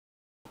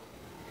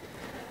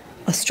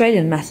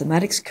Australian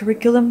mathematics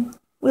curriculum,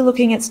 we're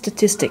looking at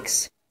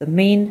statistics, the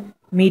mean,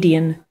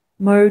 median,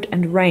 mode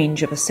and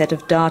range of a set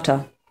of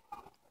data.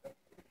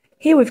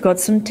 Here we've got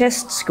some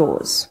test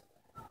scores.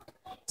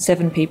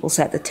 7 people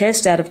sat the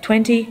test out of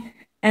 20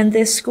 and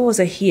their scores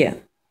are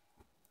here.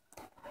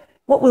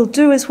 What we'll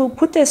do is we'll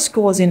put their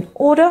scores in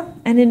order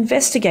and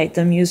investigate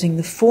them using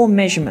the 4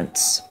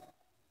 measurements.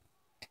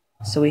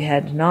 So we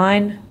had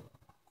 9,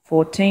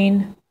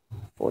 14,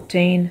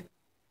 14,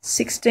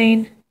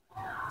 16,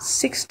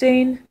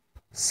 16,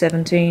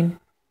 17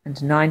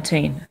 and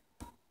 19.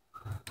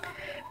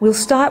 We'll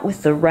start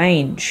with the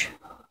range.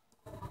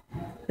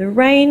 The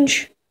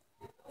range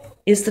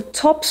is the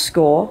top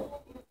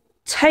score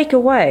take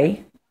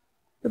away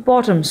the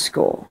bottom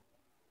score.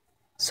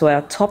 So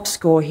our top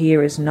score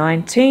here is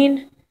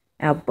 19,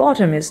 our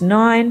bottom is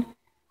 9,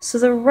 so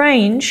the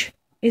range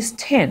is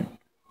 10.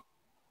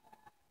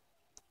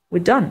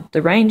 We're done.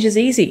 The range is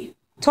easy.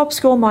 Top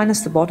score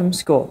minus the bottom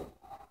score.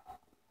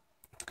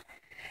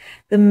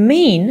 The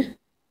mean,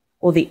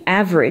 or the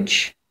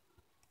average,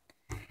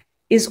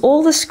 is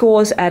all the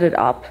scores added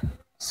up,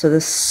 so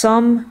the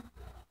sum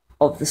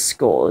of the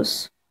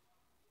scores,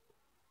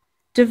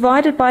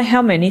 divided by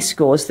how many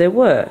scores there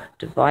were,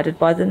 divided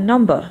by the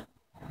number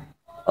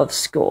of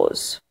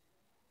scores.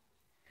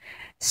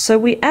 So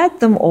we add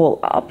them all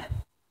up.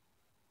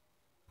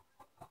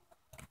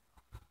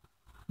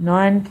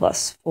 9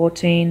 plus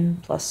 14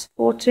 plus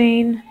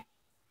 14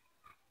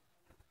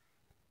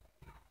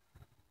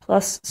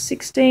 plus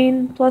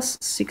 16 plus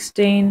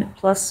 16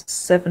 plus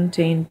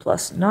 17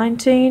 plus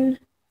 19.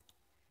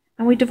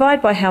 And we divide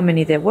by how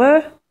many there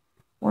were.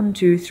 1,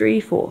 2,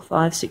 3, 4,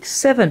 5, 6,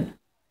 7.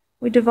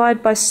 We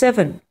divide by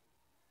 7.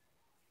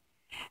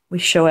 We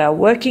show our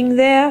working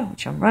there,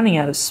 which I'm running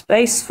out of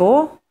space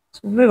for. So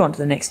we'll move on to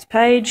the next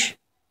page.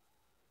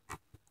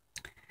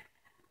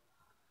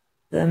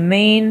 The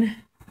mean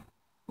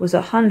was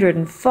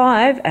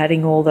 105,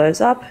 adding all those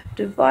up,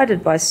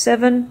 divided by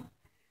 7.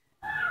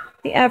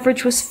 The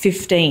average was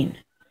 15.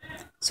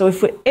 So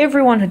if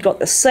everyone had got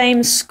the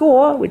same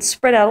score, we'd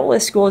spread out all their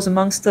scores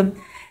amongst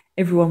them,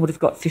 everyone would have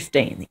got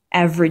 15. The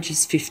average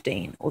is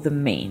 15, or the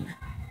mean.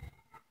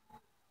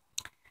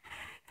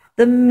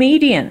 The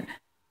median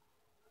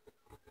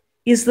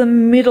is the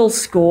middle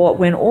score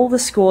when all the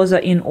scores are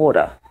in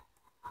order.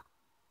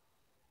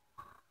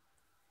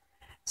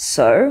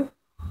 So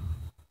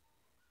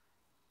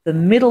the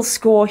middle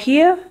score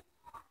here,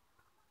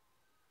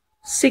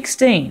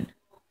 16.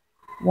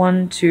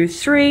 1, 2,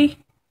 3,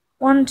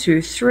 1,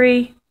 2,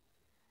 3.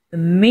 The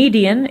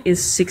median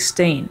is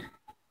 16.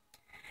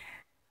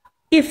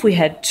 If we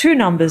had 2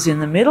 numbers in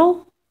the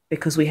middle,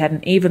 because we had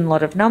an even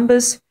lot of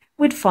numbers,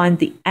 we'd find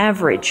the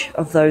average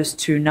of those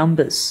 2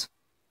 numbers.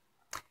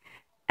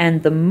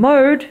 And the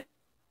mode,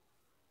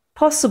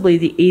 possibly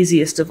the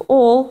easiest of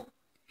all,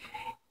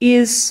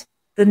 is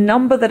the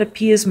number that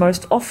appears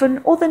most often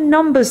or the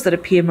numbers that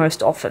appear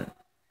most often.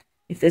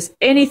 If there's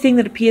anything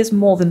that appears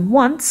more than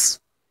once,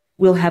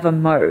 we'll have a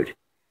mode.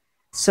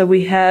 So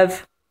we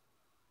have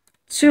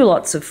 2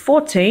 lots of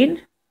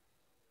 14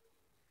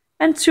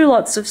 and 2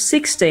 lots of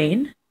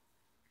 16.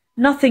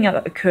 Nothing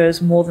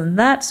occurs more than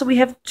that, so we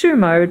have 2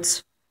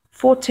 modes,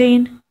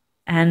 14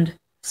 and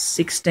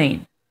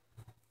 16.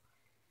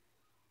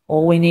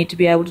 All we need to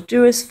be able to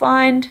do is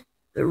find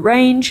the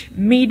range,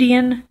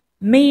 median,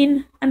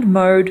 mean, and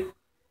mode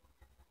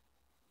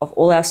of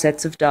all our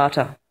sets of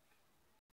data.